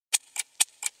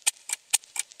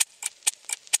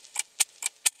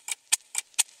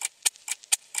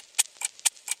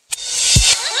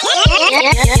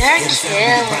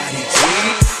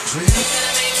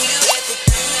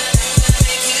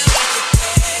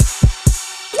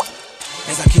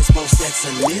As I kiss both sets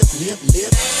of lip.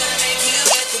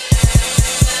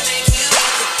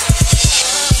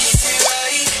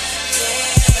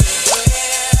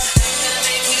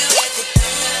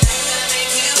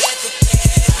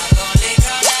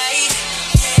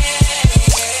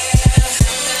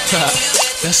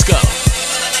 Let's go.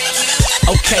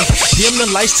 Okay, dim the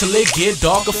lights till it get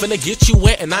darker. Finna get you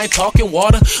wet and I ain't talking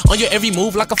water. On your every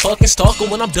move like a fucking stalker.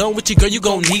 When I'm done with you, girl, you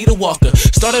gon' need a walker.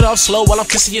 Started off slow while I'm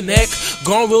kissing your neck.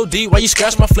 Going real deep while you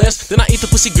scratch my flesh. Then I eat the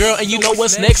pussy, girl, and you know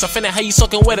what's next. I finna have you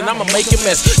soaking wet and I'ma make a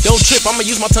mess. Don't trip, I'ma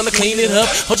use my tongue to clean it up.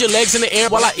 Hold your legs in the air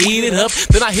while I eat it up.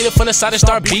 Then I hit it from the side and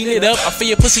start beating it up. I feel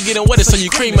your pussy getting wetter, so you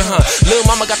creaming, huh? Little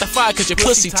mama got the fire cause your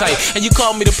pussy tight. And you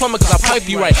call me the plumber cause I pipe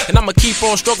you right. And I'ma keep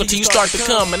on stroking till you start to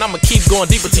come. And I'ma keep going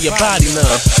deeper till your body numb.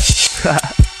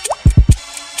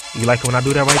 You like it when I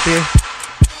do that right there?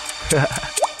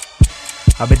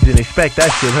 I bet you didn't expect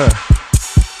that shit, huh?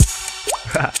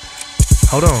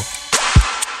 Hold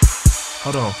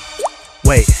on.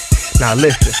 Wait, now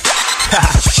listen.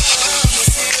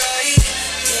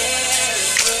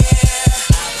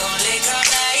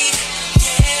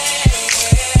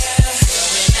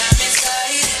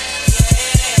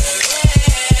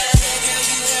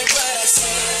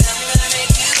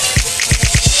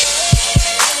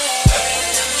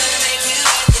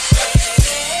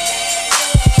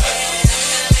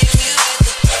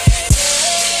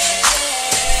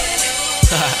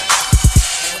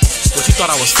 What, you thought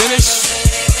I was finished?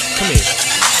 Come here.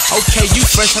 Okay, you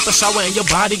fresh out the shower and your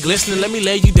body glistening. Let me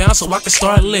lay you down so I can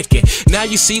start licking. Now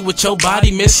you see what your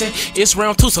body missing. It's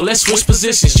round two, so let's switch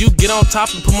positions. You get on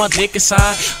top and put my dick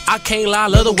inside. I can't lie,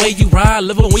 love the way you ride.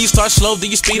 Love it when you start slow, then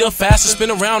you speed up fast and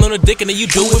spin around on the dick and then you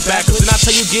do it backwards. Then I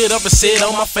tell you get up and sit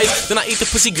on my face. Then I eat the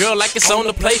pussy, girl, like it's on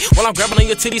the plate. While I'm grabbing on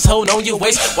your titties, holding on your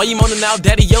waist. While you moaning out,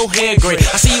 daddy, your hair great.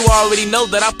 I see you already know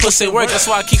that I pussy work. That's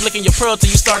why I keep licking your pearl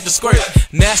till you start to squirt.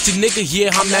 Nasty nigga,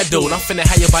 yeah, I'm that dude. I'm finna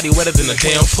have your body wetter than a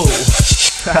damn pool. You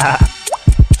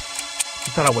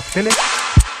thought I was finished?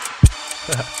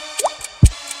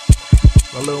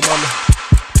 My little mama,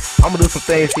 I'ma do some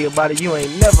things to your body you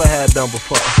ain't never had done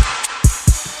before.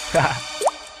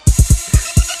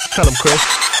 Tell him, Chris.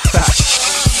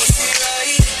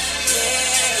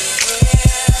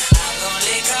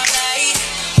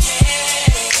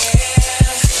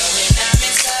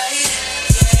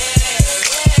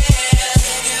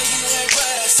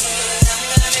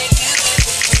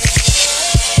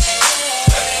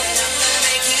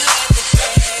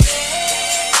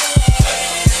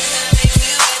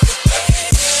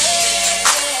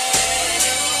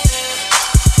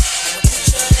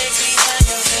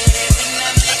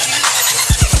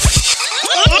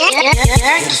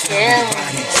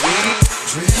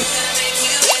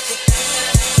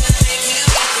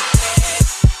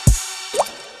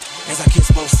 As I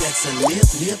kiss both sets of lip.